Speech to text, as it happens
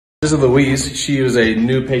This is Louise. She was a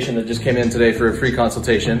new patient that just came in today for a free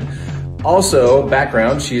consultation. Also,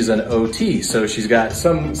 background, she's an OT, so she's got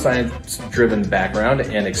some science-driven background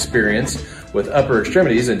and experience with upper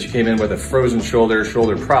extremities, and she came in with a frozen shoulder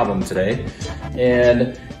problem today.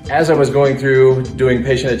 And as I was going through doing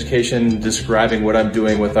patient education, describing what I'm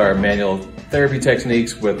doing with our manual therapy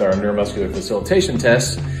techniques, with our neuromuscular facilitation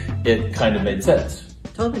tests, it kind of made sense.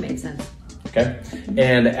 Totally made sense. Okay.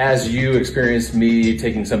 And as you experienced me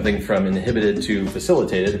taking something from inhibited to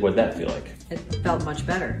facilitated, what'd that feel like? It felt much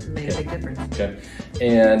better. It made a big difference. Okay.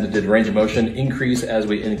 And did range of motion increase as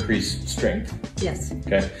we increased strength? Yes.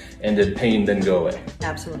 Okay. And did pain then go away?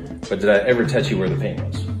 Absolutely. But did I ever touch you where the pain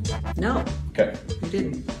was? No. Okay. You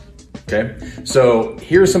didn't. Okay. So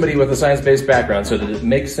here's somebody with a science-based background. So did it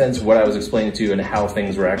make sense what I was explaining to you and how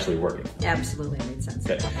things were actually working? Absolutely made sense.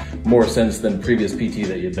 Okay. More sense than previous PT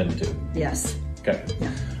that you'd been to? Yes. Okay.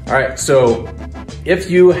 Yeah. All right. So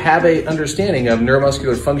if you have a understanding of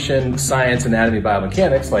neuromuscular function, science, anatomy,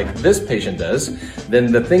 biomechanics, like this patient does,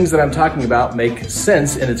 then the things that I'm talking about make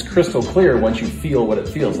sense and it's crystal clear once you feel what it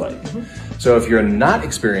feels like. So if you're not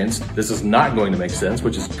experienced, this is not going to make sense,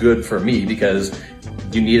 which is good for me because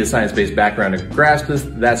you need a science-based background to grasp this.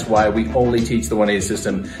 That's why we only teach the 180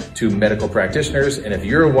 system to medical practitioners. And if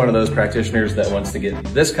you're one of those practitioners that wants to get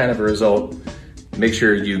this kind of a result, make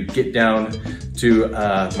sure you get down to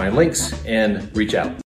my links and reach out.